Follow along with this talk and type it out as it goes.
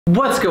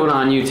What's going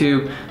on,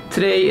 YouTube?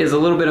 Today is a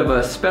little bit of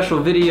a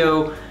special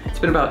video. It's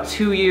been about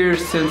 2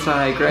 years since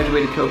I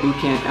graduated Code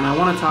Bootcamp, and I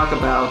want to talk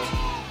about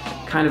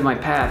kind of my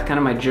path, kind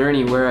of my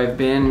journey, where I've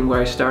been,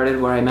 where I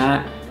started, where I'm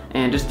at,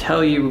 and just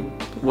tell you,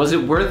 was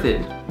it worth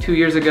it? 2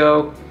 years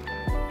ago,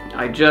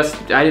 I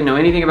didn't know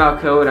anything about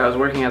code. I was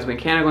working as a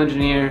mechanical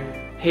engineer,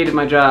 hated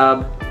my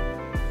job,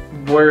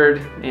 Word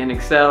and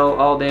Excel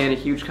all day in a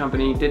huge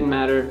company, didn't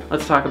matter.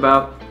 Let's talk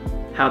about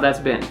how that's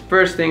been.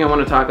 First thing I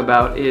want to talk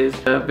about is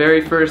the very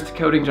first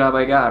coding job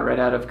I got right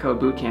out of Code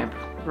Bootcamp.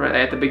 Right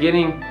at the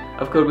beginning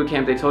of Code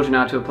Bootcamp, they told you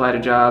not to apply to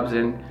jobs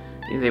and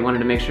they wanted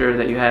to make sure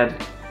that you had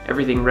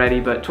everything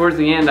ready, but towards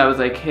the end I was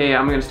like, hey,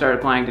 I'm gonna start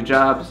applying to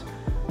jobs.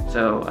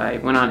 So I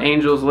went on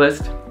Angel's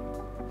List,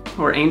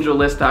 or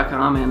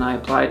angellist.com, and I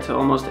applied to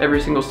almost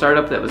every single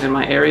startup that was in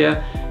my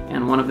area,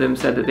 and one of them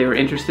said that they were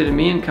interested in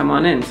me and come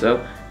on in.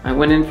 So I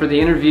went in for the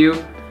interview.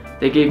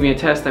 They gave me a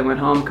test. I went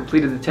home,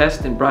 completed the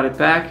test, and brought it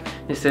back.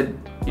 They said,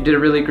 you did a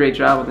really great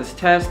job on this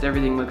test,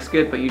 everything looks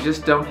good, but you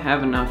just don't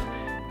have enough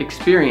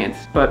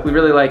experience. But we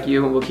really like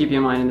you and we'll keep you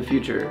in mind in the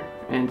future.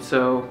 And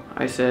so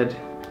I said,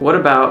 what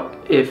about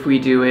if we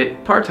do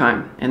it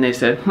part-time? And they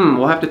said,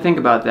 we'll have to think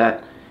about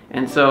that.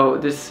 And so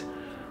this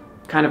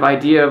kind of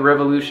idea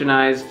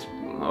revolutionized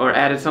or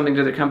added something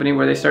to the company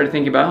where they started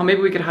thinking about, oh,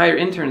 maybe we could hire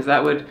interns.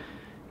 That would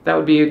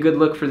be a good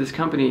look for this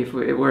company if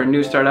we're a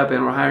new startup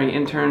and we're hiring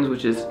interns,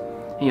 which is,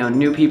 you know,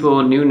 new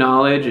people, new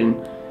knowledge,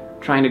 and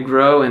trying to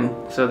grow. And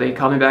so they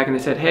called me back and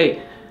they said,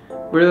 hey,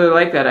 we really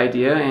like that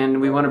idea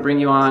and we want to bring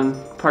you on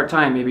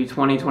part-time, maybe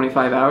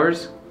 20-25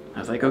 hours. I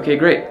was like, okay,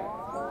 great.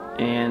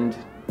 And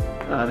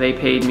they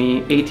paid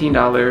me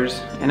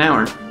 $18 an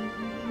hour.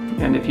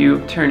 And if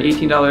you turn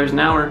 $18 an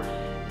hour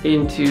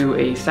into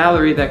a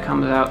salary, that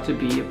comes out to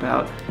be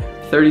about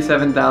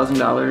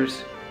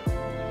 $37,000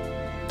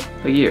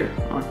 a year,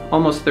 or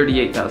almost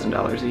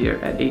 $38,000 a year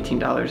at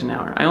 $18 an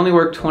hour. I only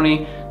work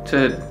 20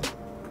 to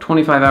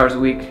 25 hours a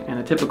week, and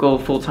a typical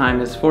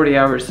full-time is 40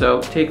 hours, so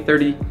take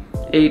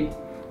 38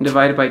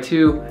 divided by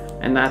 2,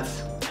 and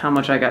that's how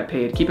much I got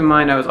paid. Keep in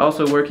mind, I was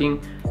also working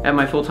at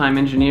my full-time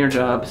engineer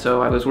job,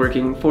 so I was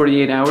working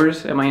 48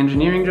 hours at my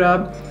engineering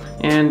job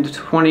and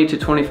 20 to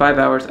 25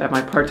 hours at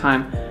my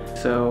part-time.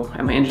 So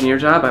at my engineer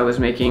job, I was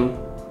making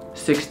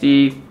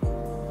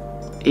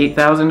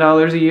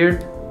 $68,000 a year,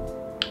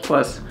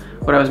 plus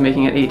what I was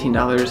making at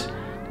 $18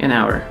 an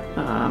hour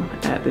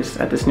at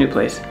this new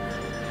place.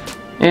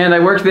 And I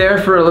worked there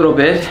for a little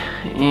bit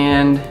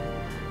and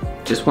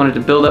just wanted to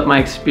build up my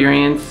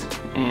experience.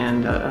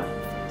 And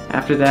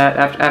after that,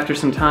 after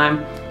some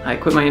time, I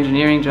quit my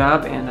engineering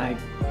job and I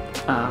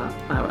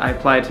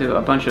applied to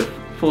a bunch of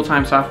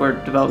full-time software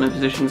development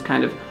positions,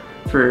 kind of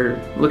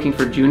looking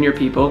for junior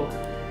people.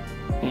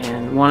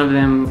 And one of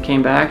them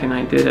came back and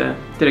I did a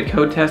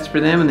code test for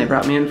them, and they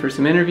brought me in for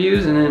some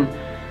interviews, and then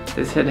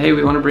they said, hey,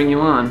 we want to bring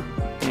you on.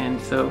 And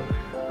so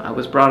I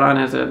was brought on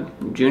as a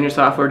junior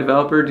software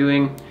developer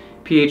doing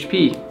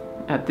PHP.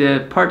 At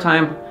the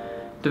part-time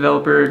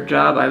developer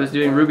job, I was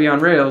doing Ruby on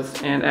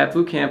Rails, and at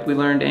Bootcamp we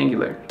learned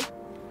Angular.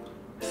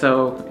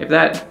 So if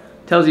that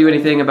tells you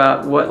anything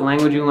about what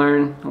language you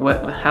learn,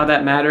 how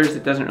that matters,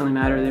 it doesn't really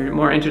matter. They're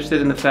more interested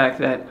in the fact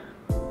that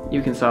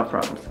you can solve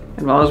problems.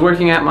 And while I was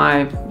working at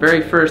my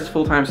very first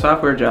full-time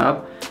software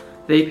job,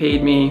 they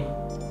paid me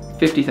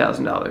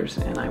 $50,000,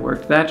 and I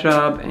worked that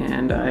job,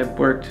 and I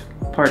worked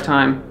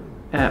part-time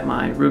at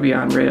my Ruby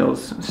on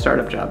Rails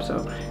startup job.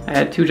 So I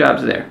had 2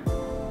 jobs there.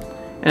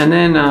 And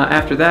then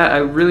after that, I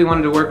really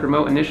wanted to work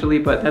remote initially,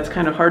 but that's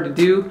kind of hard to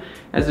do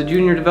as a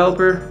junior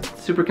developer.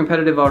 It's super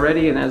competitive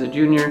already, and as a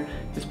junior,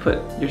 just put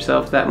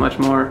yourself that much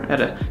more at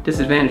a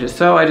disadvantage.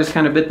 So I just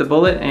kind of bit the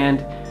bullet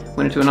and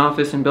went into an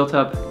office and built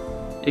up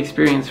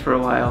experience for a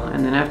while.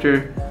 And then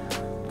after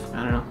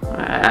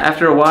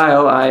a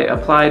while, I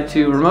applied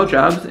to remote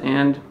jobs,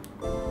 and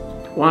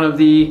one of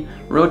the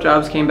remote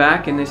jobs came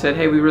back and they said,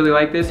 hey, we really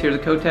like this, here's a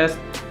code test.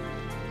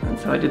 And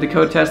so I did the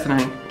code test and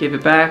I gave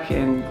it back,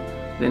 and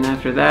then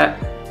after that,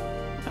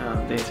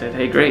 they said,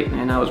 hey, great.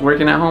 And I was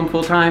working at home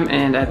full-time,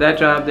 and at that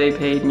job they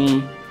paid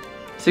me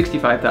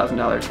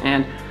 $65,000.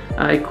 And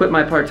I quit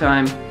my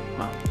part-time.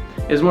 Well,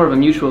 it was more of a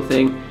mutual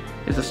thing.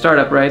 It's a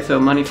startup, right? So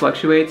money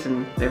fluctuates,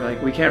 and they were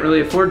like, we can't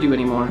really afford you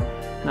anymore.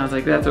 And I was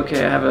like, that's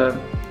okay, I have a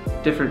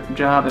different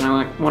job and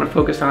I want to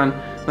focus on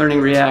learning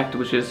React,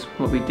 which is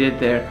what we did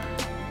there.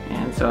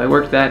 And so I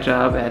worked that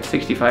job at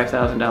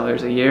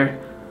 $65,000 a year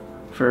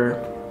for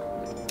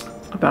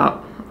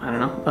about,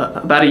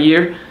 about a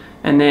year.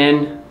 And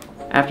then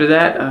after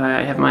that,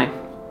 I have my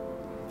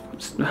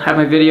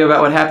video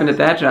about what happened at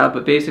that job,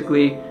 but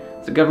basically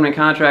it's a government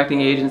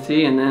contracting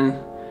agency, and then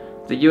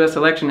the US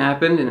election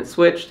happened and it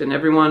switched, and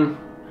everyone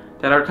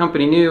that our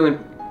company knew and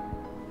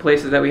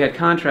places that we had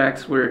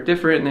contracts were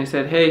different, and they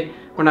said, hey,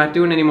 we're not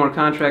doing any more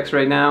contracts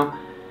right now.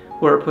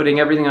 We're putting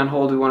everything on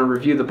hold. We want to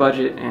review the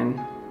budget, and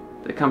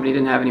the company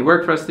didn't have any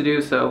work for us to do,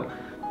 so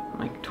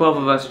like 12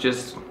 of us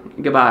just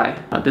goodbye.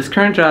 This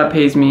current job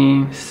pays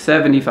me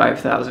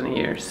 $75,000 a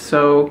year.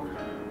 So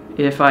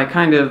if I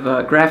kind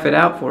of graph it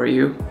out for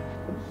you,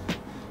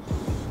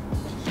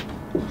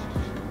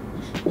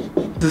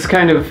 This has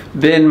kind of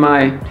been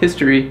my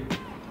history.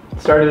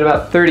 Started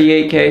about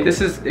 38K.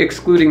 This is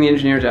excluding the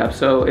engineer job.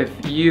 So if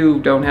you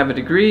don't have a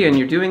degree and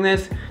you're doing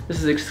this, this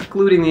is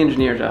excluding the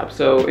engineer job.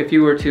 So if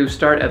you were to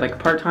start at like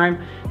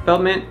part-time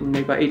development and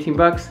make about 18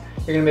 bucks,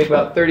 you're gonna make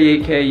about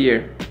 38K a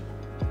year.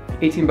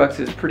 18 bucks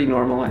is pretty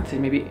normal. I'd say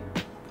maybe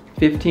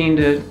 15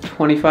 to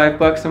 25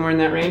 bucks, somewhere in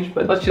that range.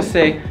 But let's just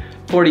say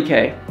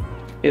 40K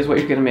is what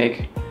you're gonna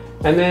make.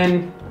 And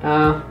then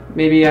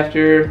maybe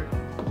after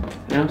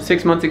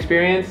 6 months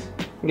experience,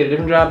 you get a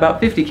different job,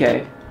 about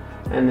 50K.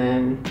 And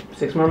then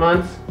 6 more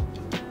months,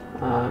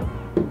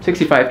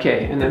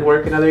 65K. And then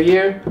work another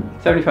year,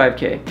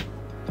 75K.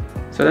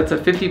 So that's a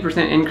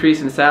 50%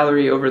 increase in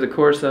salary over the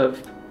course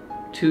of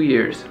 2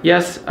 years.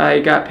 Yes, I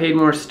got paid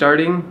more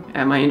starting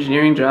at my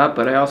engineering job,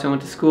 but I also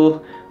went to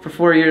school for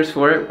 4 years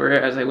for it,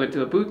 whereas I went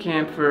to a boot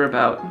camp for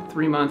about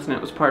 3 months and it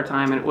was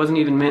part-time, and it wasn't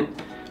even meant,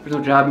 there's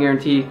no job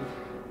guarantee,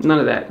 none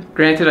of that.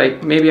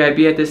 Granted, maybe I'd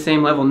be at this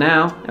same level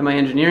now at my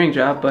engineering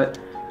job, but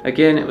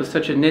again, it was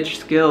such a niche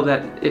skill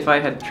that if I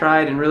had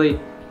tried and really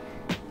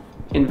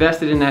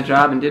invested in that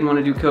job and didn't want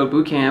to do code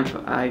boot camp,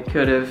 I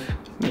could have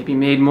maybe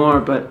made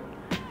more. But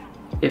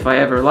if I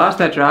ever lost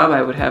that job,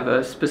 I would have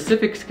a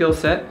specific skill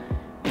set,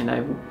 and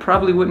I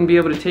probably wouldn't be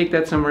able to take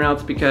that somewhere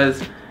else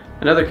because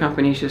another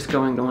company is just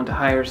going to want to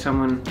hire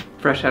someone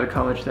fresh out of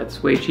college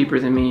that's way cheaper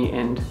than me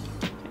and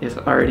is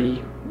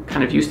already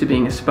kind of used to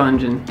being a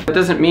sponge. And that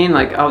doesn't mean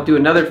like I'll do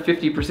another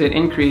 50%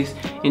 increase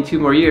in 2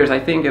 more years. I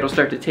think it'll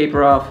start to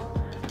taper off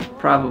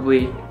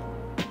probably,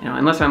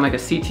 unless I'm like a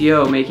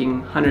CTO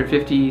making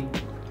 150,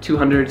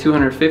 200,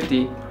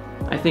 250,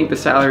 I think the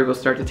salary will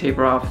start to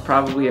taper off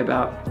probably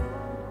about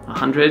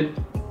 100,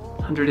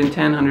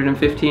 110,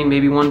 115,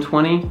 maybe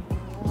 120,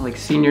 like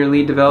senior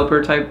lead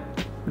developer type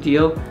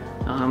deal.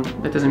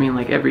 That doesn't mean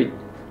like every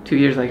 2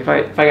 years, like if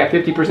I got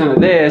 50%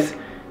 of this,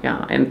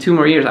 yeah, in 2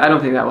 more years, I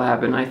don't think that will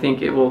happen. I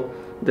think it will,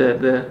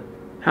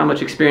 how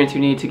much experience you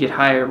need to get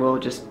higher will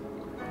just,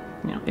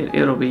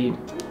 it'll be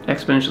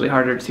exponentially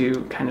harder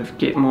to kind of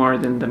get more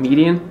than the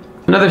median.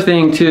 Another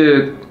thing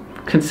to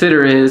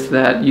consider is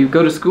that you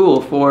go to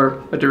school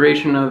for a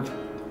duration of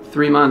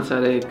 3 months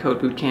at a code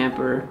boot camp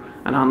or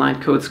an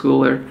online code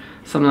school or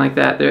something like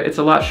that. It's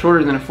a lot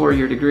shorter than a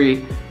 4-year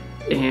degree,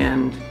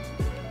 and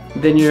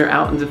then you're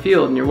out in the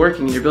field and you're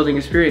working and you're building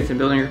experience and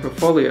building your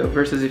portfolio,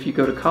 versus if you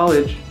go to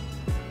college,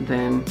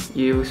 then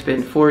you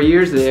spend 4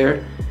 years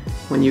there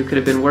when you could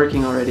have been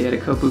working already at a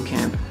code boot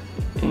camp.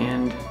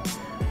 And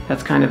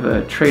that's kind of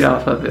a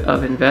trade-off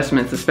of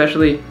investments,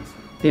 especially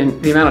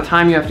the amount of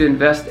time you have to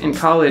invest in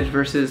college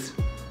versus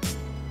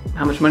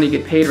how much money you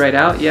get paid right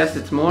out. Yes,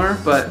 it's more,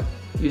 but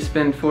you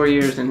spend 4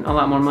 years and a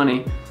lot more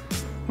money.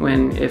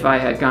 When if I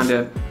had gone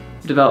to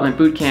development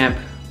boot camp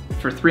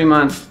for 3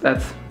 months,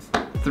 that's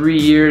 3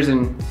 years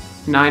and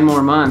 9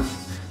 more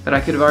months that I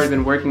could have already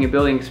been working and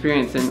building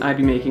experience, and I'd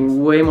be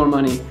making way more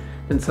money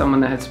than someone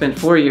that had spent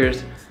 4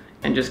 years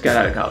and just got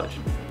out of college.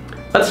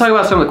 Let's talk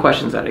about some of the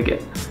questions that I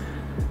get.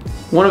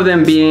 One of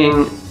them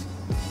being,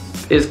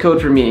 is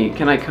code for me?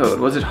 Can I code?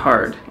 Was it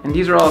hard? And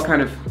these are all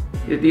kind of,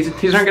 these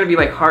aren't gonna be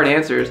like hard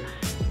answers,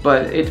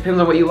 but it depends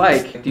on what you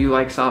like. Do you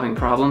like solving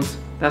problems?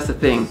 That's the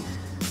thing.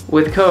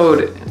 With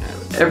code,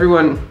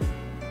 everyone,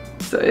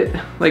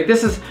 like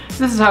this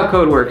is how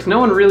code works. No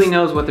one really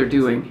knows what they're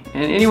doing.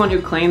 And anyone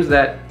who claims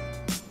that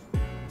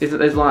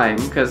is lying,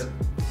 because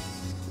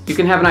you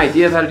can have an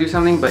idea of how to do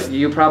something, but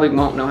you probably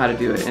won't know how to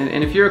do it.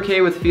 And if you're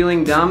okay with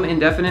feeling dumb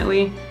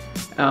indefinitely,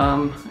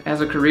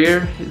 as a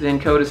career, then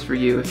code is for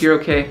you. If you're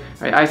okay,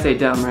 right, I say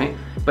dumb, right?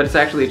 But it's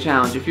actually a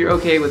challenge. If you're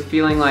okay with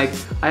feeling like,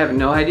 I have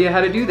no idea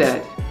how to do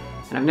that,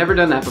 and I've never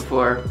done that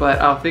before, but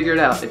I'll figure it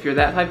out. If you're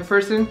that type of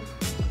person,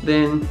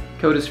 then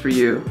code is for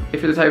you.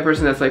 If you're the type of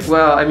person that's like,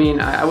 well, I mean,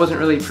 I wasn't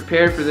really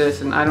prepared for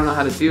this and I don't know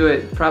how to do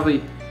it,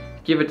 probably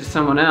give it to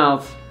someone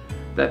else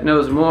that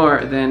knows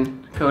more,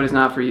 then code is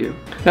not for you.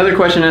 Another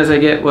question as I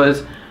get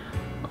was,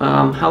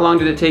 how long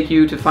did it take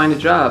you to find a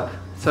job?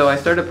 So I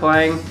started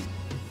applying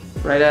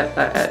right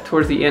at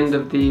towards the end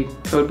of the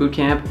code boot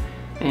camp,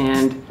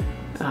 and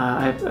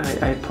I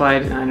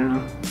applied, I don't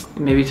know,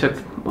 maybe took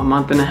a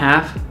month and a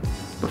half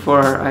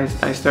before I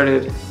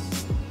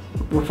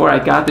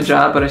got the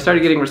job, but I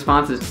started getting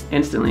responses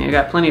instantly. I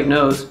got plenty of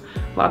no's,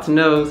 lots of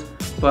no's,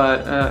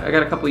 but I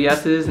got a couple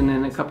yeses, and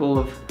then a couple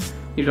of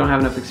you don't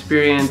have enough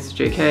experience,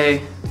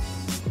 JK,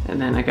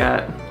 and then I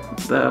got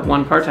the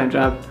one part-time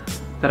job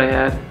that I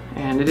had,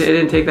 and it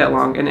didn't take that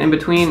long. And in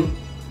between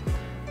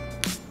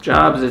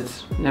jobs,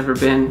 it's never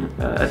been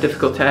a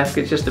difficult task.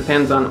 It just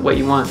depends on what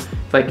you want.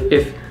 Like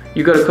if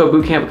you go to code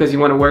boot camp because you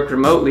want to work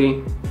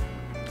remotely,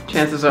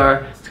 chances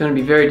are it's going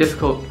to be very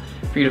difficult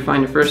for you to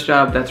find your first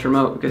job that's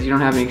remote because you don't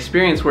have any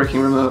experience working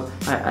remote.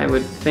 I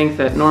would think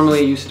that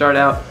normally you start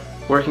out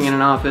working in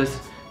an office,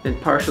 then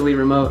partially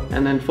remote,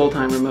 and then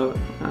full-time remote.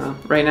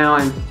 Right now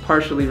I'm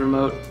partially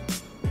remote,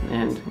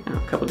 and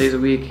a couple days a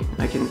week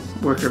I can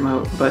work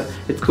remote, but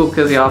it's cool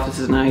because the office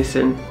is nice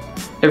and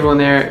everyone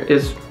there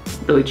is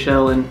really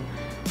chill, and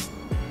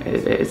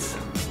it's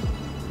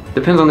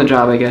depends on the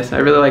job, I guess. I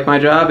really like my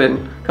job, and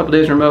a couple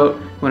days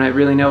remote when I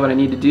really know what I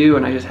need to do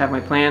and I just have my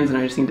plans and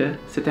I just need to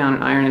sit down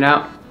and iron it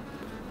out,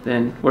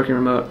 then working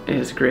remote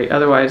is great.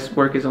 Otherwise,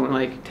 work is only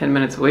like 10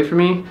 minutes away from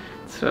me,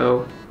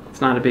 so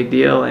it's not a big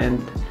deal, and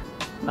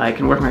I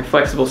can work my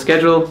flexible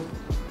schedule.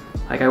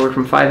 Like I work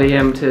from 5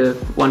 a.m. to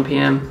 1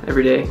 p.m.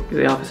 every day. Go to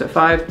the office at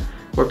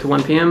 5, work to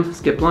 1 p.m.,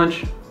 skip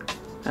lunch,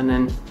 and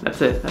then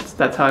that's it.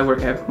 That's how I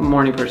work. I'm a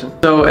morning person.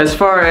 So as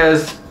far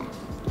as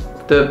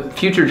the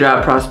future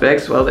job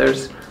prospects, well,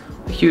 there's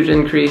a huge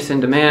increase in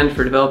demand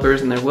for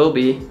developers, and there will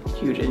be a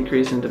huge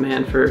increase in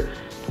demand for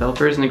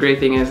developers. And the great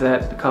thing is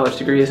that the college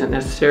degree isn't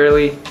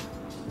necessarily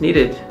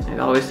needed. It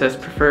always says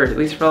preferred. At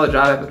least for all the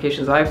job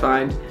applications I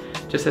find,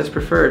 it just says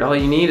preferred. All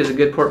you need is a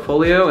good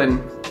portfolio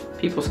and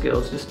people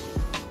skills. Just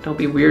don't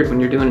be weird when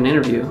you're doing an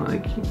interview.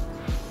 Like,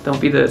 don't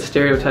be the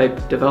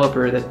stereotype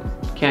developer that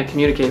can't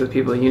communicate with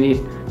people. You need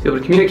to be able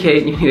to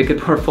communicate, you need a good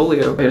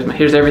portfolio.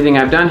 Here's everything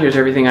I've done, here's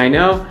everything I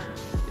know.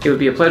 It would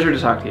be a pleasure to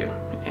talk to you.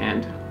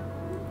 And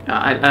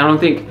I don't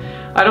think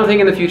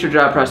in the future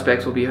job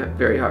prospects will be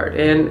very hard.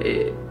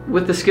 And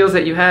with the skills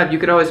that you have, you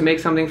could always make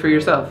something for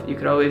yourself. You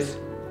could always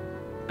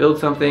build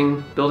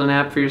something, build an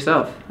app for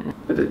yourself.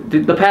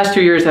 The past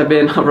 2 years have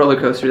been a roller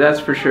coaster,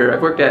 that's for sure.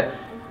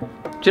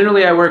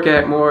 Generally I work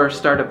at more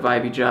startup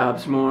vibey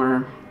jobs,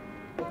 more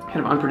kind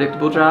of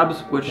unpredictable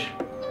jobs, which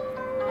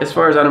as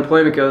far as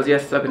unemployment goes,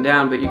 yes, it's up and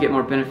down, but you get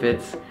more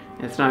benefits.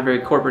 It's not a very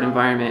corporate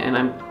environment, and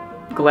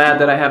I'm glad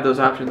that I have those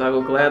options. I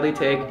will gladly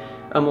take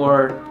a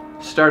more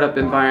startup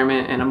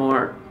environment and a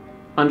more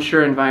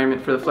unsure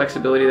environment for the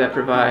flexibility that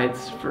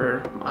provides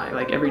for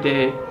my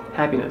everyday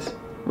happiness,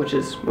 which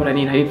is what I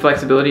need. I need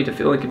flexibility to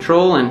feel in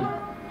control, and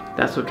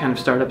that's what kind of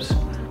startups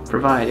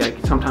provide. Like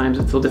sometimes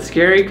it's a little bit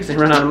scary because they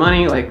run out of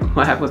money, like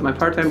what happened with my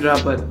part-time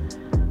job, but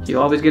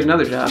you'll always get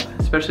another job,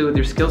 especially with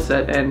your skill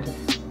set, and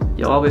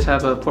you'll always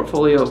have a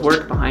portfolio of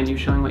work behind you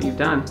showing what you've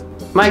done.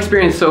 My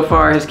experience so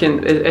far has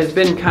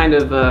been kind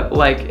of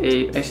like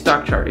a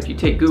stock chart. If you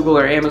take Google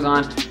or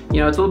Amazon, it's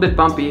a little bit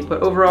bumpy,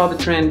 but overall the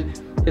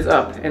trend is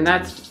up, and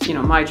that's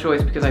my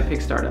choice because I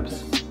pick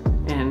startups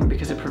and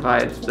because it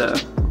provides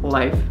the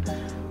life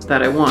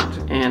that I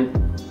want, and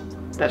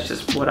that's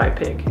just what I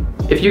pick.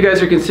 If you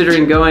guys are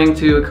considering going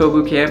to a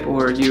Bootcamp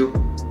or you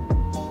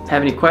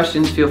have any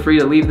questions, feel free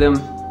to leave them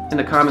in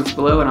the comments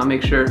below and I'll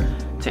make sure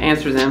to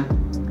answer them.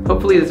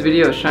 Hopefully this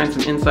video has shined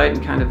some insight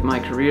in kind of my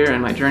career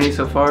and my journey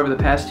so far over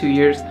the past 2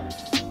 years,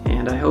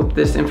 and I hope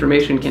this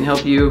information can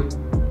help you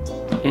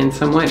in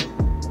some way.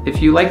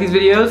 If you like these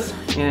videos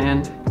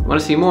and want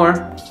to see more,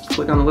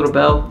 click on the little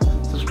bell,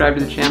 subscribe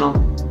to the channel,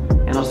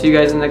 and I'll see you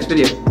guys in the next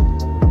video.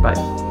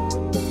 Bye.